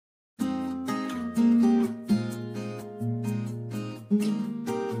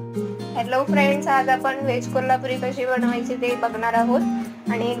Hello friends, आज आपण veg Kolhapuri कशी बनवायची ते बघणार आहोत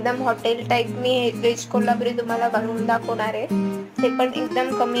आणि एकदम हॉटेल टाईप मी व्हेज कोल्हापुरी तुम्हाला बनवून दाखवणार आहे। ते पण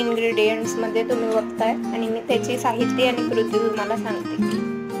एकदम कमी इन्ग्रेडियंट्स मध्ये तुम्ही बघताय आणि मी त्याची साहित्य आणि कृती तुम्हाला सांगते।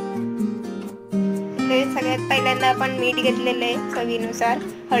 इथे सगळ्यात पहिल्यांदा आपण मीठ घेतलेले आहे चवीनुसार,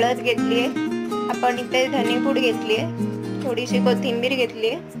 हळद घेतली आहे, आपण इथे धनेपूड घेतली आहे, थोडीशी कोथिंबीर घेतली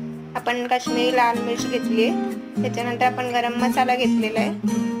आहे, आपण काश्मीरी लाल मिर्च घेतली आहे, त्याच्यानंतर आपण गरम मसाला घेतलेला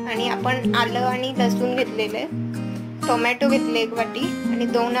आहे आणि आपण आलं आणि लसूण घेतलेलं आहे, टोमॅटो घेतले 1 वाटी आणि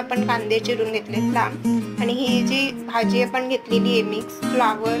 2 आपण कांदे चिरून घेतले लांब। आणि ही जी भाजी आपण घेतलेली आहे मिक्स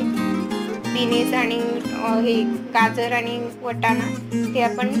फ्लावर, बीन्स आणि हे गाजर आणि वटाणा ते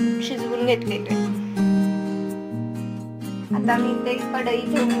आपण शिजवून घेतलेले आहे। आता मी इथे कढई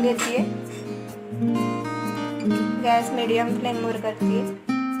ठेवून घेतली आहे, गॅस मीडियम फ्लेम वर करते।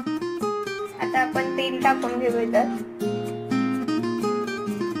 आता आपण तेल टाकून घेऊया,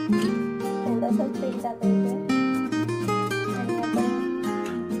 थोडंसं तेल टाकायचं आणि आपण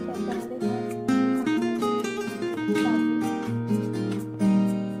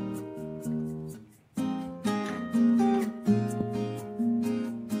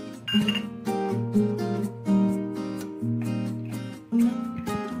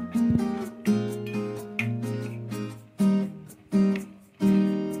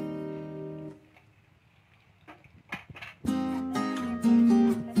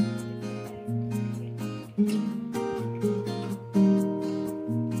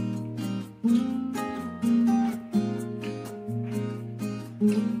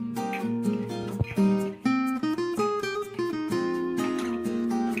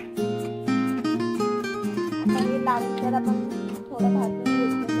लालसर आपण थोडं भाजून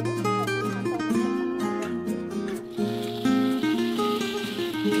घेतलं।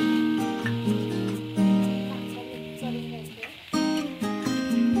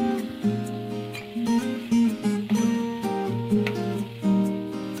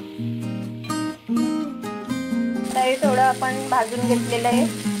 तरी थोडं आपण भाजून घेतलेलं आहे,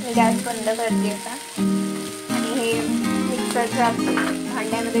 गॅस बंद करते आता आणि हे मिक्सरच्या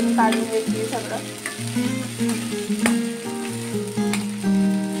भांड्यामध्ये मी काढून घेतली सगळं।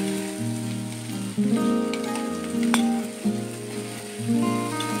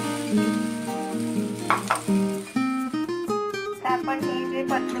 आपण हे जे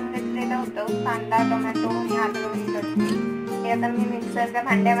परतून घेतलेलं होतं कांदा, टोमॅटो आणि आलं हे आता मी मिक्सरच्या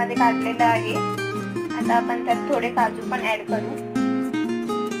भांड्यामध्ये काढलेलं आहे। आता आपण त्यात थोडे काजू पण ऍड करू।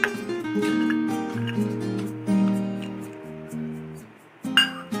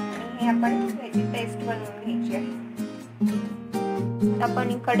 आणि हे आपण याची पेस्ट बनवून घ्यायची आहे।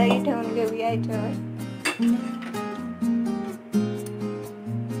 आपण कढई ठेवून घेऊया याच्यावर,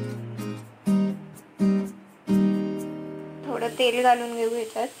 थोडं तेल घालून घेऊ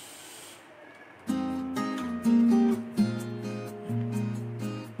याच्यात।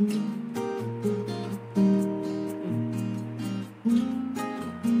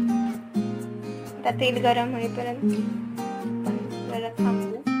 आता तेल गरम होईपर्यंत आपण जरा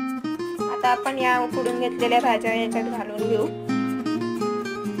थांबू। आता आपण या उकडून घेतलेल्या भाज्या याच्यात घालून घेऊ।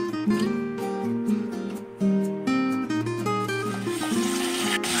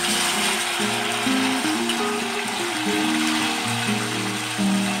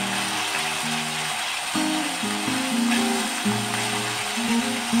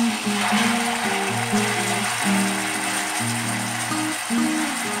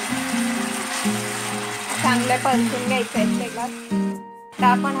 चांगलं परतून घ्यायचं आहे तेलात। तर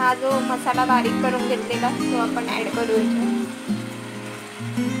आपण हा जो मसाला बारीक करून घेतलेला तो आपण ऍड करू याच्यात।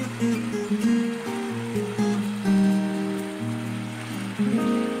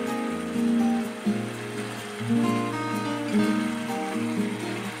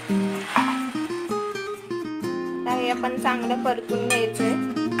 आता हे आपण चांगलं परतून घ्यायचंय,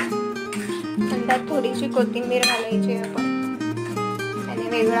 त्यात थोडीशी कोथिंबीर घालायची आपण, त्याने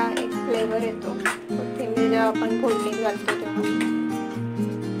वेगळा एक फ्लेवर येतो कोथिंबीर जेव्हा आपण फोडणीत घालतो तेव्हा।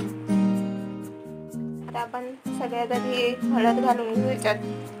 आता आपण सगळ्यात आधी हळद घालून घेऊ याच्यात,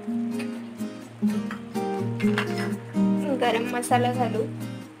 गरम मसाला घालू,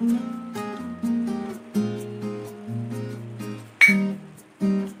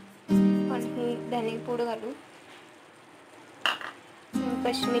 पण ही धनेपूड घालू,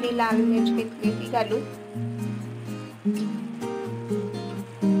 काश्मीरी लाल मिर्च घेतली ती घालू,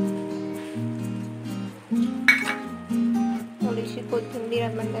 थोडीशी कोथिंबीर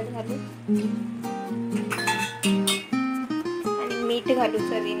आपण त्यात घालू आणि मीठ घालू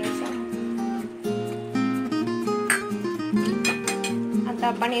चवीनुसार। आता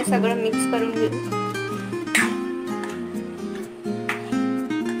आपण हे सगळं मिक्स करून घेऊ।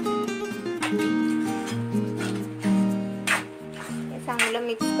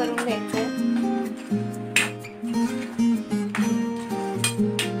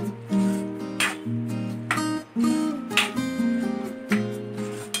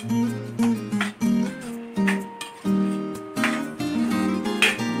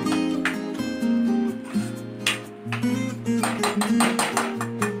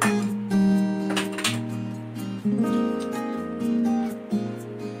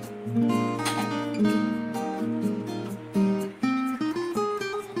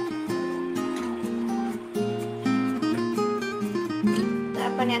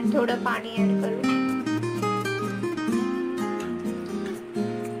 आपण यात थोडं पाणी ऍड करू.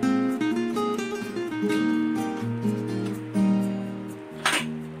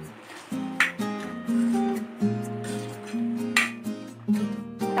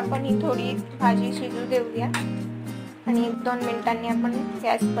 आपण ही थोडी भाजी शिजू देऊया आणि 1-2 मिनिटांनी आपण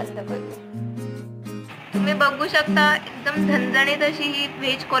गॅस बंद करूया. तुम्ही बघू शकता एकदम झणझणीत अशी ही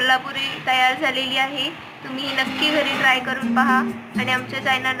व्हेज कोल्हापुरी तयार झालेली आहे. तुम्ही ही नक्की घरी ट्राय करून पहा आणि आमच्या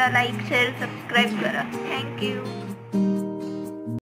चॅनलला लाईक, शेअर, सबस्क्राईब करा. थँक्यू.